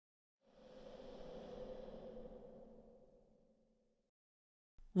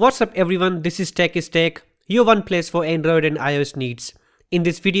What's up everyone, this is Tech is Tech, your one place for Android and iOS needs. In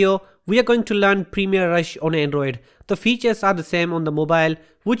this video, we are going to learn Premiere Rush on Android. The features are the same on the mobile,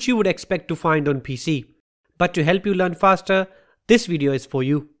 which you would expect to find on PC. But to help you learn faster, this video is for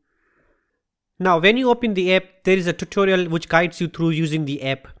you. Now when you open the app, there is a tutorial which guides you through using the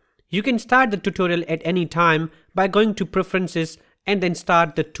app. You can start the tutorial at any time by going to Preferences and then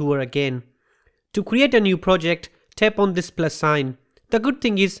start the tour again. To create a new project, tap on this plus sign. The good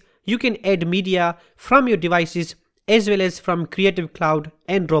thing is you can add media from your devices as well as from Creative Cloud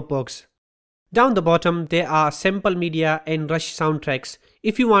and Dropbox. Down the bottom there are sample media and Rush soundtracks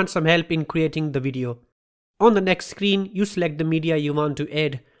if you want some help in creating the video. On the next screen you select the media you want to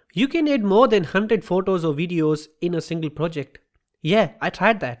add. You can add more than 100 photos or videos in a single project. Yeah, I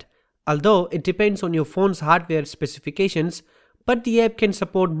tried that. Although it depends on your phone's hardware specifications, but the app can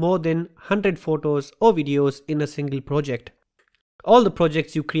support more than 100 photos or videos in a single project. All the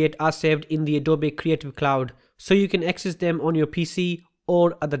projects you create are saved in the Adobe Creative Cloud, so you can access them on your PC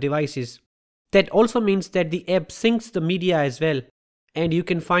or other devices. That also means that the app syncs the media as well, and you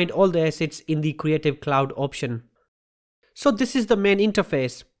can find all the assets in the Creative Cloud option. So this is the main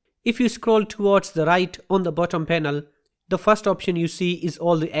interface. If you scroll towards the right on the bottom panel, the first option you see is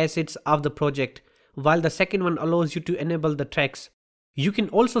all the assets of the project, while the second one allows you to enable the tracks. You can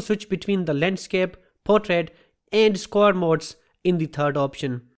also switch between the landscape, portrait, and square modes in the third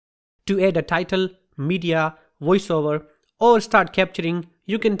option. To add a title, media, voiceover, or start capturing,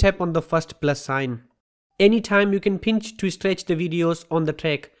 you can tap on the first plus sign. Anytime you can pinch to stretch the videos on the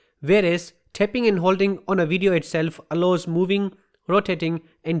track, whereas tapping and holding on a video itself allows moving, rotating,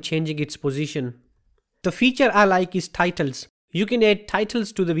 and changing its position. The feature I like is titles. You can add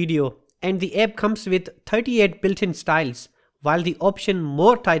titles to the video, and the app comes with 38 built-in styles, while the option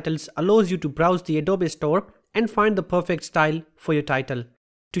More Titles allows you to browse the Adobe Store and find the perfect style for your title.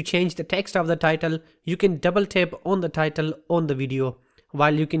 To change the text of the title, you can double tap on the title on the video,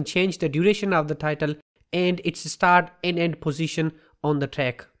 while you can change the duration of the title and its start and end position on the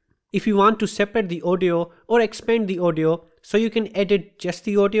track. If you want to separate the audio or expand the audio so you can edit just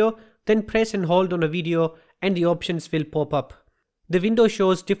the audio, then press and hold on a video and the options will pop up. The window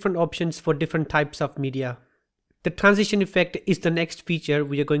shows different options for different types of media. The transition effect is the next feature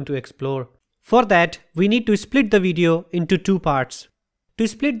we are going to explore. For that, we need to split the video into two parts. To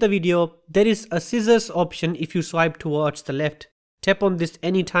split the video, there is a scissors option if you swipe towards the left. Tap on this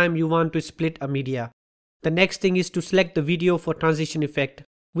anytime you want to split a media. The next thing is to select the video for transition effect.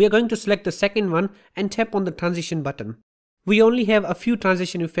 We are going to select the second one and tap on the transition button. We only have a few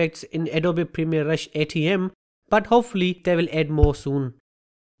transition effects in Adobe Premiere Rush ATM, but hopefully they will add more soon.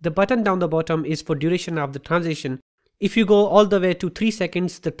 The button down the bottom is for duration of the transition. If you go all the way to 3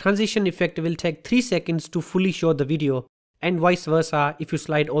 seconds, the transition effect will take 3 seconds to fully show the video, and vice versa if you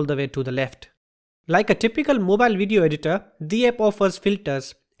slide all the way to the left. Like a typical mobile video editor, the app offers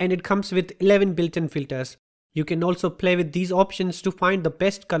filters, and it comes with 11 built-in filters. You can also play with these options to find the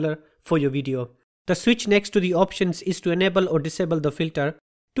best color for your video. The switch next to the options is to enable or disable the filter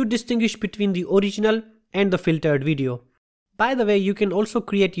to distinguish between the original and the filtered video. By the way, you can also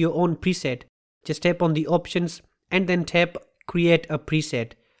create your own preset. Just tap on the options and then tap Create a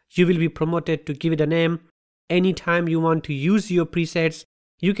Preset. You will be promoted to give it a name. Anytime you want to use your presets,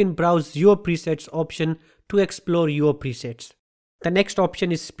 you can browse your presets option to explore your presets. The next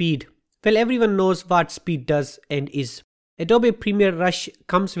option is speed. Well, everyone knows what speed does and is. Adobe Premiere Rush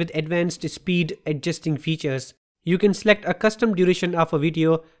comes with advanced speed adjusting features. You can select a custom duration of a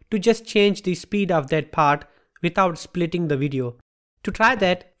video to just change the speed of that part without splitting the video. To try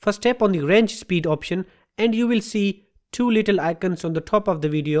that, first tap on the range speed option and you will see two little icons on the top of the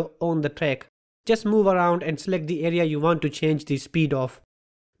video on the track. Just move around and select the area you want to change the speed of.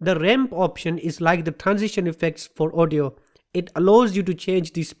 The ramp option is like the transition effects for audio. It allows you to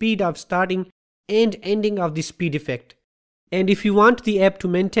change the speed of starting and ending of the speed effect. And if you want the app to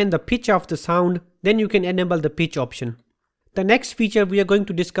maintain the pitch of the sound, then you can enable the pitch option. The next feature we are going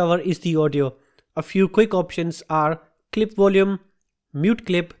to discover is the audio. A few quick options are clip volume, mute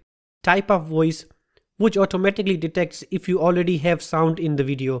clip, type of voice, which automatically detects if you already have sound in the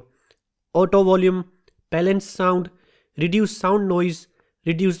video, auto volume, balance sound, reduce sound noise,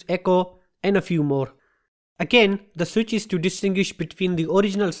 reduce echo, and a few more. Again, the switch is to distinguish between the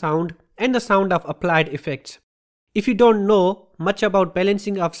original sound and the sound of applied effects. If you don't know much about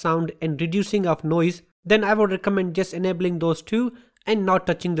balancing of sound and reducing of noise, then I would recommend just enabling those two and not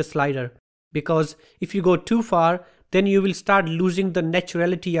touching the slider. Because if you go too far, then you will start losing the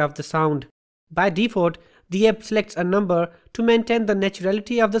naturality of the sound. By default, the app selects a number to maintain the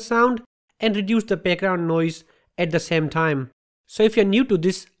naturality of the sound and reduce the background noise at the same time. So if you're new to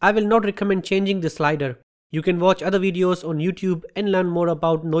this, I will not recommend changing the slider. You can watch other videos on YouTube and learn more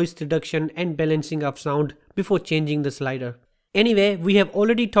about noise reduction and balancing of sound before changing the slider. Anyway, we have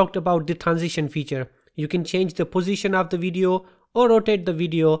already talked about the transition feature. You can change the position of the video or rotate the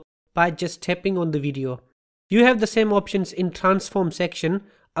video by just tapping on the video. You have the same options in transform section,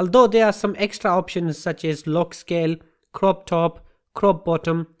 although there are some extra options such as lock scale, crop top, crop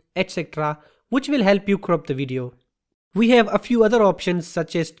bottom, etc., which will help you crop the video. We have a few other options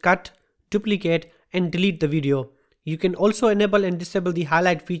such as cut, duplicate, and delete the video. You can also enable and disable the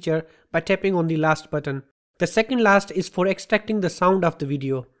highlight feature by tapping on the last button. The second last is for extracting the sound of the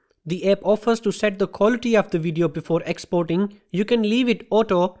video. The app offers to set the quality of the video before exporting. You can leave it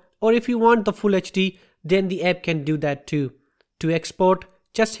auto, or if you want the full HD, then the app can do that too. To export,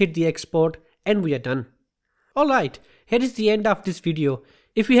 just hit the export and we are done. Alright, here is the end of this video.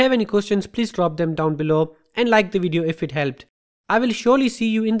 If you have any questions, please drop them down below and like the video if it helped. I will surely see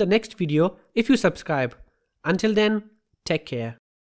you in the next video if you subscribe. Until then, take care.